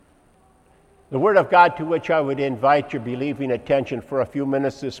The Word of God to which I would invite your believing attention for a few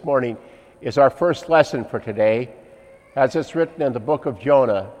minutes this morning is our first lesson for today. As it's written in the book of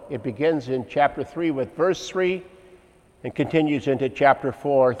Jonah, it begins in chapter 3 with verse 3 and continues into chapter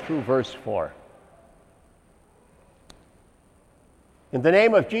 4 through verse 4. In the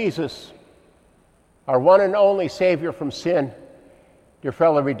name of Jesus, our one and only Savior from sin, dear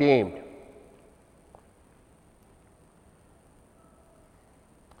fellow redeemed,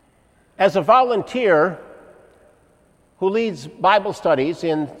 as a volunteer who leads Bible studies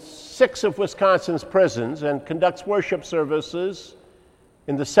in 6 of Wisconsin's prisons and conducts worship services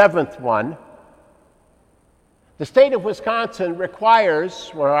in the 7th one, the state of Wisconsin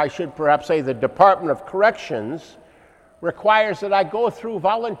requires, or I should perhaps say the Department of Corrections, requires that I go through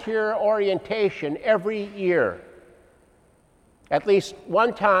volunteer orientation every year. At least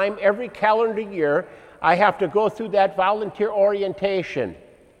one time every calendar year, I have to go through that volunteer orientation.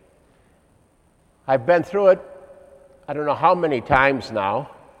 I've been through it, I don't know how many times now.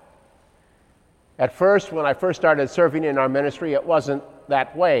 At first, when I first started serving in our ministry, it wasn't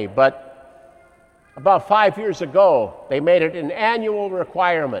that way, but about 5 years ago, they made it an annual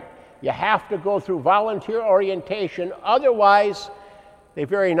requirement. You have to go through volunteer orientation, otherwise, they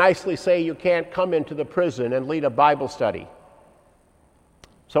very nicely say you can't come into the prison and lead a Bible study.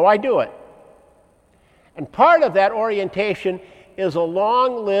 So I do it. And part of that orientation is a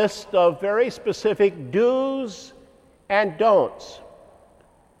long list of very specific do's and don'ts.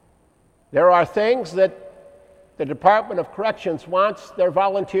 There are things that the Department of Corrections wants their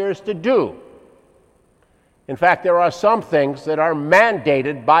volunteers to do. In fact, there are some things that are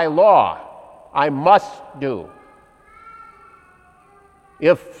mandated by law. I must do.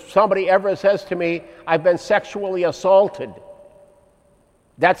 If somebody ever says to me, I've been sexually assaulted,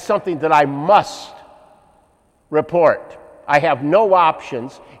 that's something that I must report. I have no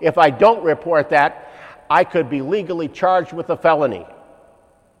options. If I don't report that, I could be legally charged with a felony.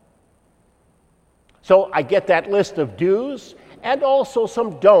 So I get that list of do's and also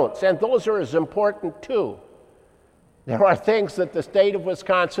some don'ts, and those are as important too. There are things that the state of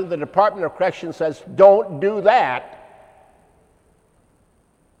Wisconsin, the Department of Corrections says, don't do that.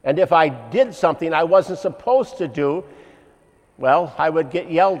 And if I did something I wasn't supposed to do, well, I would get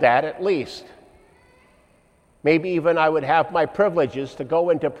yelled at least. Maybe even I would have my privileges to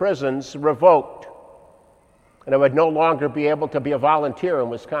go into prisons revoked, and I would no longer be able to be a volunteer in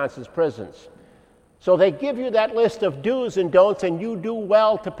Wisconsin's prisons. So they give you that list of do's and don'ts, and you do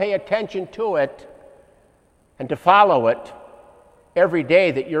well to pay attention to it and to follow it every day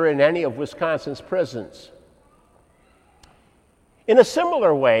that you're in any of Wisconsin's prisons. In a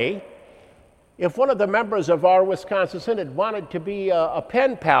similar way, if one of the members of our Wisconsin Synod wanted to be a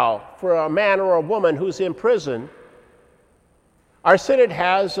pen pal for a man or a woman who's in prison, our Synod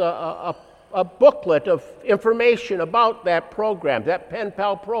has a booklet of information about that program, that pen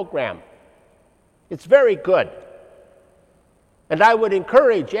pal program. It's very good. And I would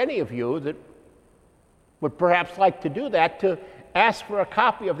encourage any of you that would perhaps like to do that to ask for a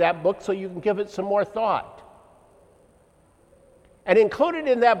copy of that book so you can give it some more thought. And included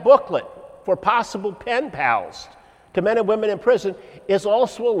in that booklet for possible pen pals to men and women in prison is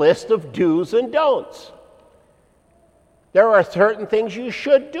also a list of do's and don'ts. There are certain things you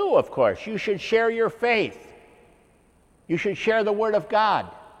should do, of course. You should share your faith. You should share the Word of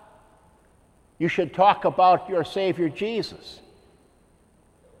God. You should talk about your Savior Jesus.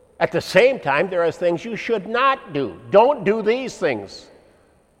 At the same time, there are things you should not do. Don't do these things,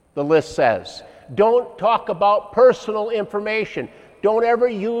 the list says. Don't talk about personal information. Don't ever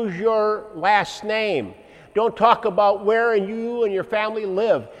use your last name. Don't talk about where you and your family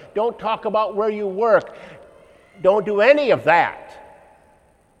live. Don't talk about where you work. Don't do any of that.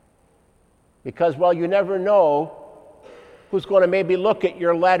 Because, well, you never know who's going to maybe look at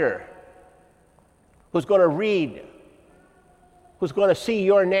your letter, who's going to read, who's going to see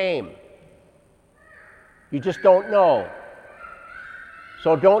your name. You just don't know.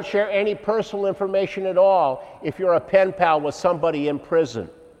 So don't share any personal information at all if you're a pen pal with somebody in prison.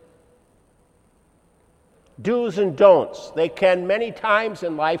 Do's and don'ts, they can many times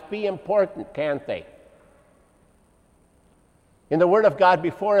in life be important, can't they? In the Word of God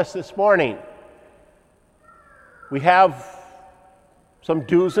before us this morning, we have some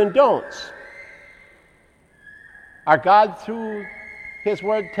do's and don'ts. Our God, through His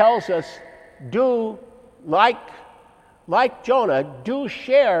Word, tells us, do like Jonah, do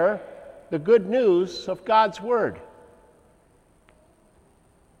share the good news of God's Word.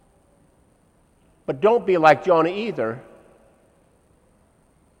 But don't be like Jonah either.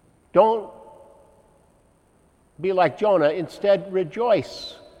 Don't be like Jonah. Instead,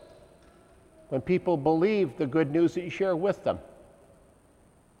 rejoice when people believe the good news that you share with them.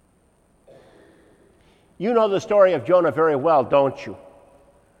 You know the story of Jonah very well, don't you?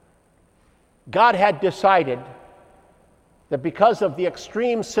 God had decided that because of the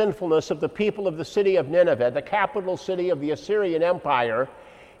extreme sinfulness of the people of the city of Nineveh, the capital city of the Assyrian Empire,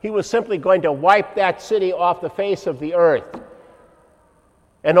 he was simply going to wipe that city off the face of the earth.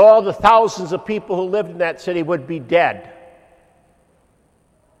 And all the thousands of people who lived in that city would be dead.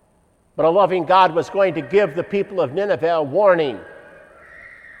 But a loving God was going to give the people of Nineveh a warning.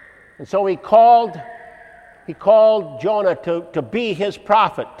 And so he called Jonah to be his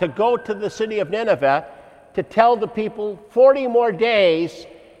prophet, to go to the city of Nineveh, to tell the people 40 more days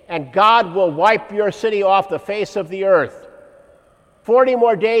and God will wipe your city off the face of the earth. 40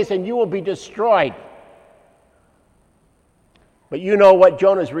 more days and you will be destroyed. But you know what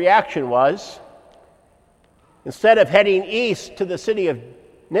Jonah's reaction was. Instead of heading east to the city of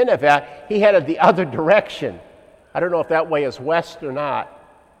Nineveh, he headed the other direction. I don't know if that way is west or not,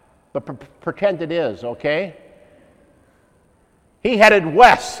 but pretend it is, okay? He headed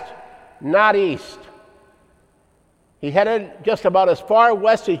west, not east. He headed just about as far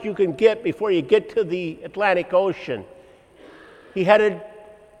west as you can get before you get to the Atlantic Ocean. He headed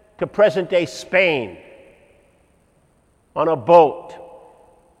to present-day Spain on a boat,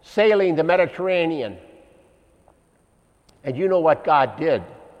 sailing the Mediterranean. And you know what God did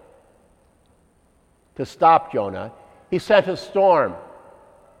to stop Jonah? He sent a storm,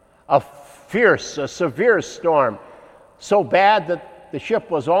 a severe storm, so bad that the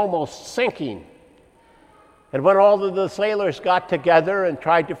ship was almost sinking. And when all of the sailors got together and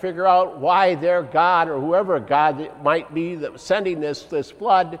tried to figure out why their God, or whoever God it might be that was sending this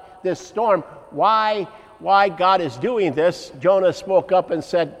flood, this storm, why God is doing this, Jonah spoke up and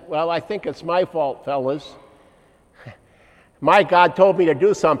said, well, I think it's my fault, fellas. My God told me to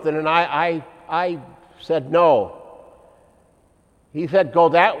do something, and I said no. He said, go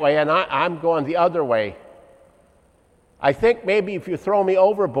that way, and I'm going the other way. I think maybe if you throw me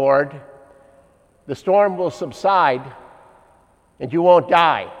overboard, the storm will subside and you won't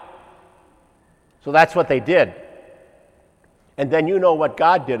die. So that's what they did. And then you know what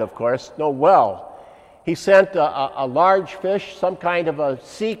God did, of course. Know well. He sent a large fish, some kind of a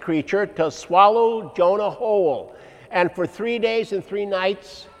sea creature, to swallow Jonah whole. And for 3 days and 3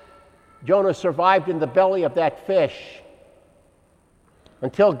 nights, Jonah survived in the belly of that fish,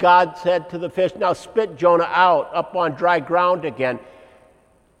 until God said to the fish, now spit Jonah out up on dry ground again.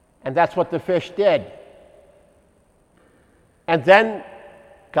 And that's what the fish did. And then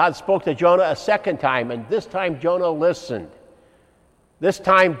God spoke to Jonah a second time, and this time Jonah listened. This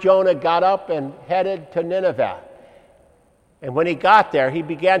time Jonah got up and headed to Nineveh. And when he got there, he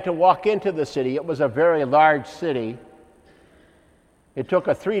began to walk into the city. It was a very large city. It took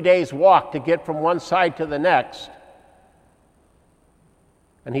a 3 days walk to get from one side to the next.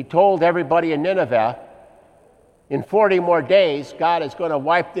 And he told everybody in Nineveh, in 40 more days, God is going to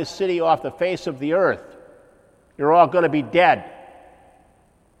wipe this city off the face of the earth. You're all going to be dead.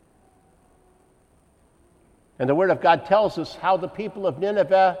 And the Word of God tells us how the people of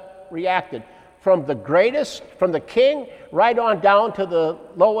Nineveh reacted. From the king, right on down to the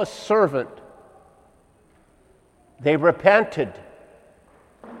lowest servant. They repented.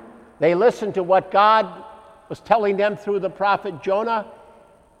 They listened to what God was telling them through the prophet Jonah,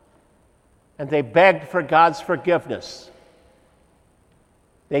 and they begged for God's forgiveness.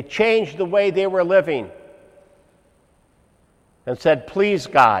 They changed the way they were living and said, please,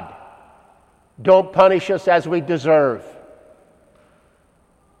 God, don't punish us as we deserve.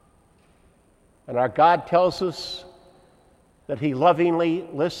 And our God tells us that he lovingly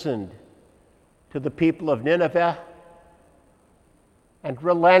listened to the people of Nineveh and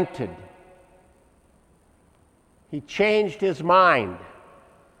relented. He changed his mind.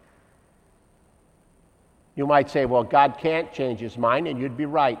 You might say, well, God can't change his mind, and you'd be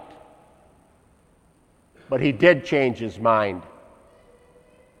right. But he did change his mind.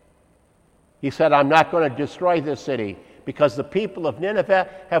 He said, I'm not going to destroy this city because the people of Nineveh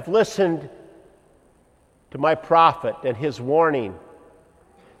have listened to my prophet and his warning.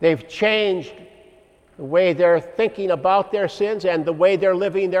 They've changed the way they're thinking about their sins and the way they're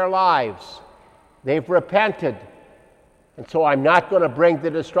living their lives. They've repented. And so I'm not going to bring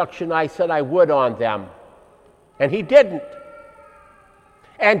the destruction I said I would on them. And he didn't.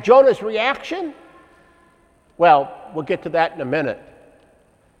 And Jonah's reaction? Well, we'll get to that in a minute.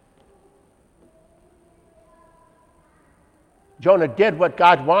 Jonah did what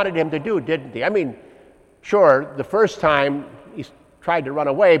God wanted him to do, didn't he? I mean, sure, the first time he tried to run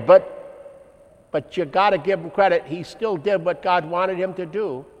away, but you got to give him credit. He still did what God wanted him to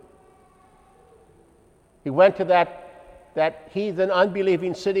do. He went to that heathen,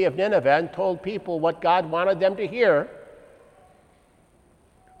 unbelieving city of Nineveh and told people what God wanted them to hear.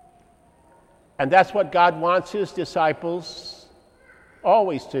 And that's what God wants his disciples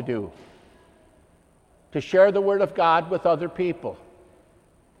always to do, to share the word of God with other people.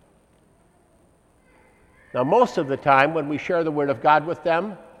 Now, most of the time when we share the word of God with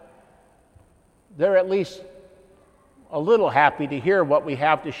them, they're at least a little happy to hear what we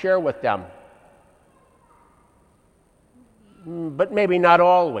have to share with them. But maybe not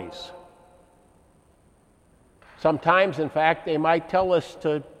always. Sometimes, in fact, they might tell us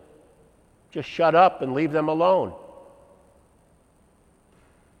to just shut up and leave them alone.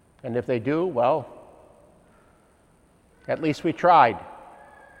 And if they do, well, at least we tried.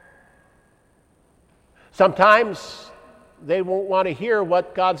 Sometimes they won't want to hear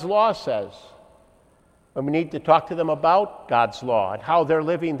what God's law says. And we need to talk to them about God's law and how they're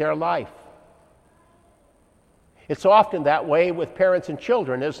living their life. It's often that way with parents and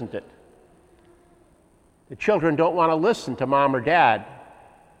children, isn't it? The children don't want to listen to mom or dad.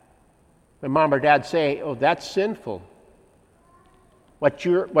 When mom or dad say, "Oh, that's sinful. What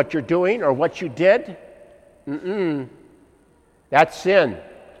you're doing or what you did, that's sin."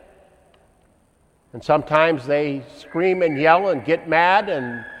 And sometimes they scream and yell and get mad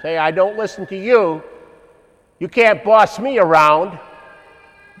and say, "I don't listen to you. You can't boss me around."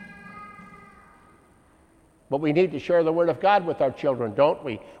 But we need to share the word of God with our children, don't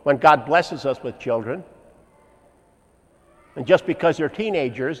we? When God blesses us with children. And just because they're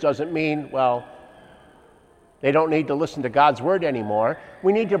teenagers doesn't mean, well, they don't need to listen to God's word anymore.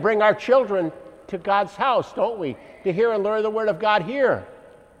 We need to bring our children to God's house, don't we? To hear and learn the word of God here.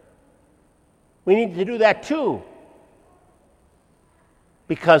 We need to do that too.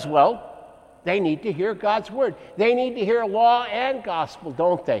 Because, well, they need to hear God's word. They need to hear law and gospel,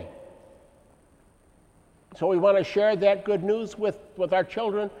 don't they? So we want to share that good news with our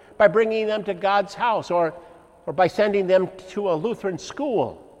children by bringing them to God's house or by sending them to a Lutheran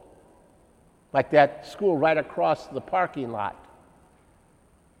school, like that school right across the parking lot.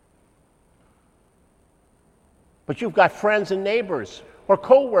 But you've got friends and neighbors or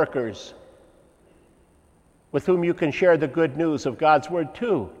co-workers with whom you can share the good news of God's word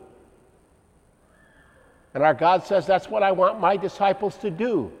too. And our God says, that's what I want my disciples to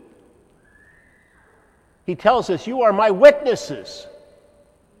do. He tells us, "You are my witnesses."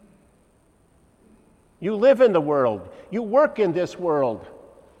 You live in the world. You work in this world.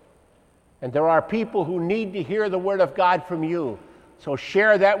 And there are people who need to hear the word of God from you. So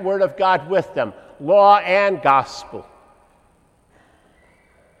share that word of God with them, law and gospel.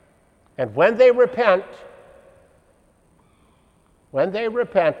 And when they repent, when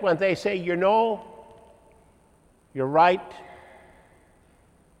they say, "You know, you're right.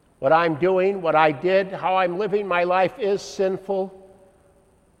 What I'm doing, what I did, how I'm living my life is sinful.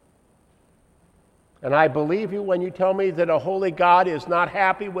 And I believe you when you tell me that a holy God is not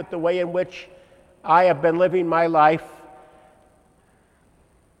happy with the way in which I have been living my life.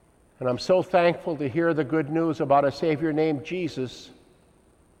 And I'm so thankful to hear the good news about a Savior named Jesus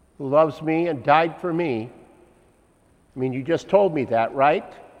who loves me and died for me." I mean, you just told me that,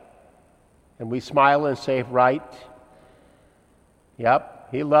 right? And we smile and say, "Right. Yep,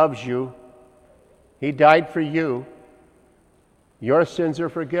 he loves you. He died for you. Your sins are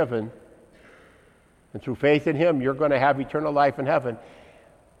forgiven. And through faith in him, you're going to have eternal life in heaven."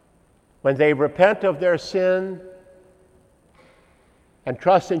 When they repent of their sin and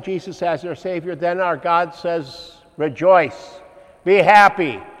trust in Jesus as their Savior, then our God says, "Rejoice, be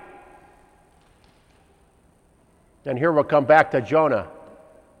happy." And here we'll come back to Jonah.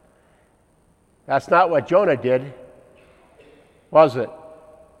 That's not what Jonah did, was it?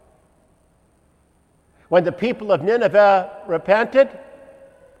 When the people of Nineveh repented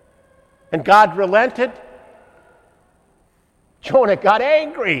and God relented, Jonah got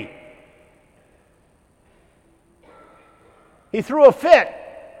angry. He threw a fit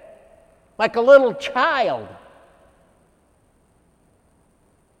like a little child.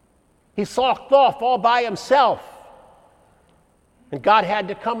 He sulked off all by himself. And God had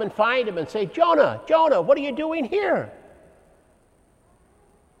to come and find him and say, "Jonah, Jonah, what are you doing here?"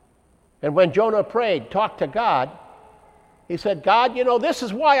 And when Jonah prayed, talked to God, he said, "God, you know, this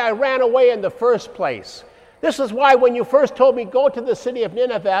is why I ran away in the first place. This is why when you first told me go to the city of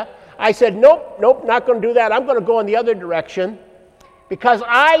Nineveh, I said, nope, not going to do that. I'm going to go in the other direction because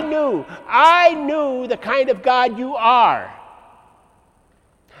I knew the kind of God you are.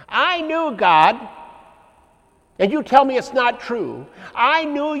 I knew, God, and you tell me it's not true. I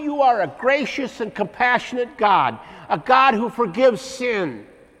knew you are a gracious and compassionate God, a God who forgives sin,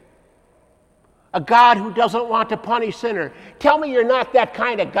 A God who doesn't want to punish sinner. Tell me you're not that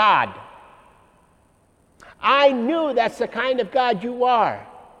kind of God. I knew that's the kind of God you are.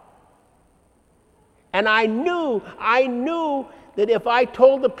 And I knew that if I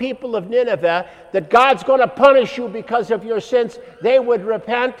told the people of Nineveh that God's going to punish you because of your sins, they would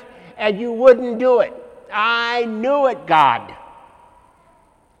repent and you wouldn't do it. I knew it, God.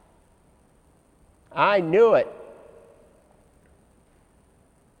 I knew it.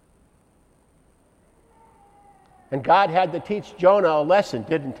 And God had to teach Jonah a lesson,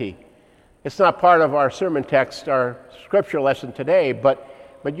 didn't he? It's not part of our sermon text, our scripture lesson today, but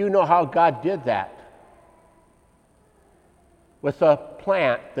you know how God did that. With a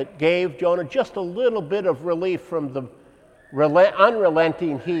plant that gave Jonah just a little bit of relief from the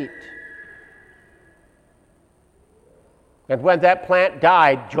unrelenting heat. And when that plant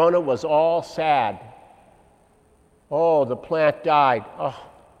died, Jonah was all sad. Oh, the plant died.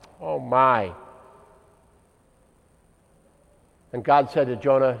 Oh my. And God said to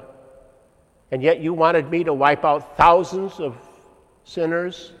Jonah, and yet you wanted me to wipe out thousands of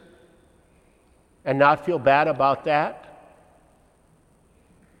sinners and not feel bad about that?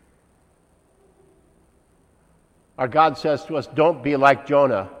 Our God says to us, don't be like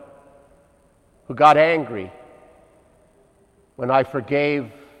Jonah, who got angry when I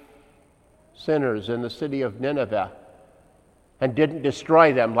forgave sinners in the city of Nineveh and didn't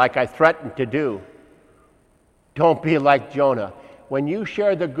destroy them like I threatened to do. Don't be like Jonah. When you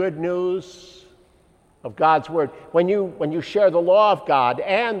share the good news of God's word, when you share the law of God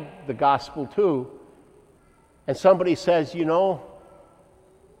and the gospel too, and somebody says, you know,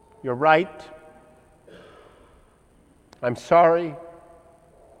 you're right, I'm sorry,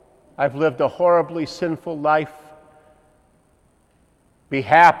 I've lived a horribly sinful life, be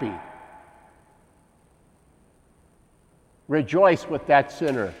happy. Rejoice with that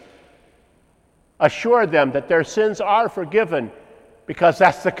sinner. Assure them that their sins are forgiven, because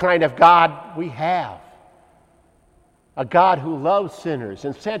that's the kind of God we have. A God who loves sinners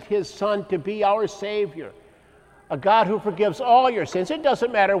and sent his Son to be our Savior. A God who forgives all your sins. It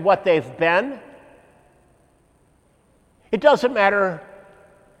doesn't matter what they've been. It doesn't matter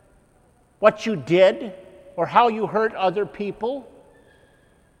what you did or how you hurt other people.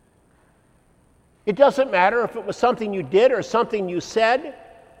 It doesn't matter if it was something you did or something you said,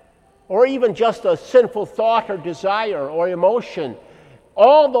 or even just a sinful thought or desire or emotion.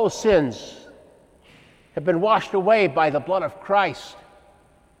 All those sins have been washed away by the blood of Christ.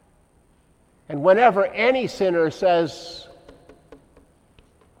 And whenever any sinner says,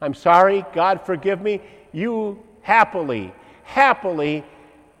 I'm sorry, God forgive me, you happily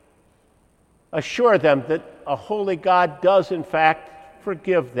assure them that a holy God does in fact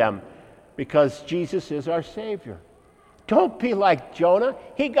forgive them, because Jesus is our Savior. Don't be like Jonah.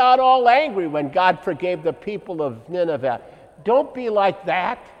 He got all angry when God forgave the people of Nineveh. Don't be like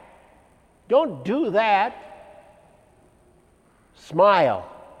that. Don't do that. Smile.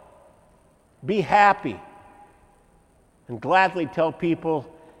 Be happy. And gladly tell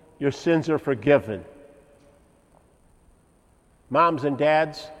people your sins are forgiven. Moms and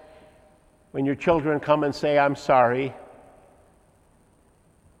dads, when your children come and say, I'm sorry,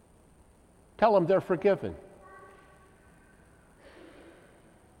 tell them they're forgiven.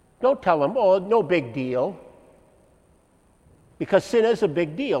 Don't tell them, oh, no big deal. Because sin is a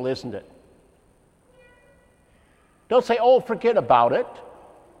big deal, isn't it? Don't say, oh, forget about it.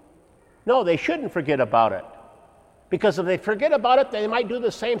 No, they shouldn't forget about it. Because if they forget about it, they might do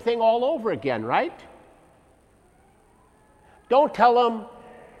the same thing all over again, right? Don't tell them,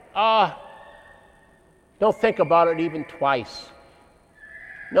 don't think about it even twice.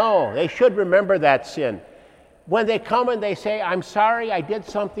 No, they should remember that sin. When they come and they say, I'm sorry, I did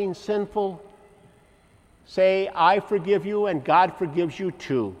something sinful, say, I forgive you and God forgives you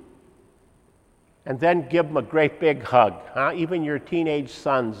too. And then give them a great big hug. Even your teenage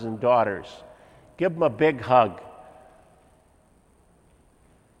sons and daughters. Give them a big hug.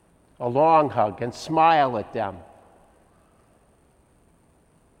 A long hug, and smile at them.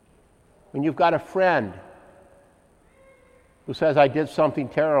 When you've got a friend who says, I did something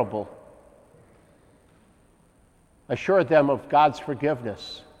terrible, assure them of God's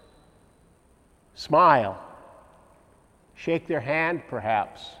forgiveness. Smile. Shake their hand,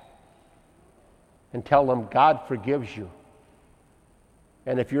 perhaps, and tell them God forgives you.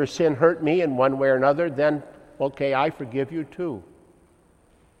 And if your sin hurt me in one way or another, then, okay, I forgive you too.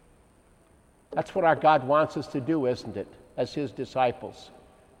 That's what our God wants us to do, isn't it, as his disciples?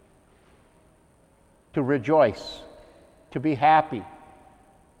 To rejoice, to be happy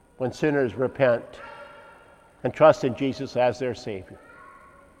when sinners repent and trust in Jesus as their Savior.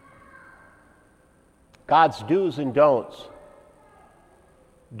 God's do's and don'ts.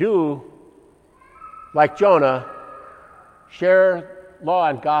 Do, like Jonah, share law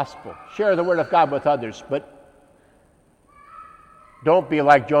and gospel. Share the word of God with others, but don't be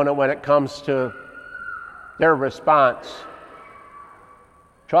like Jonah when it comes to their response.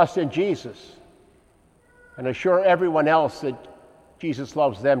 Trust in Jesus and assure everyone else that Jesus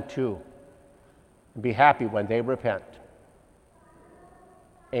loves them too. And be happy when they repent.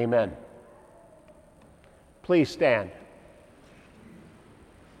 Amen. Please stand.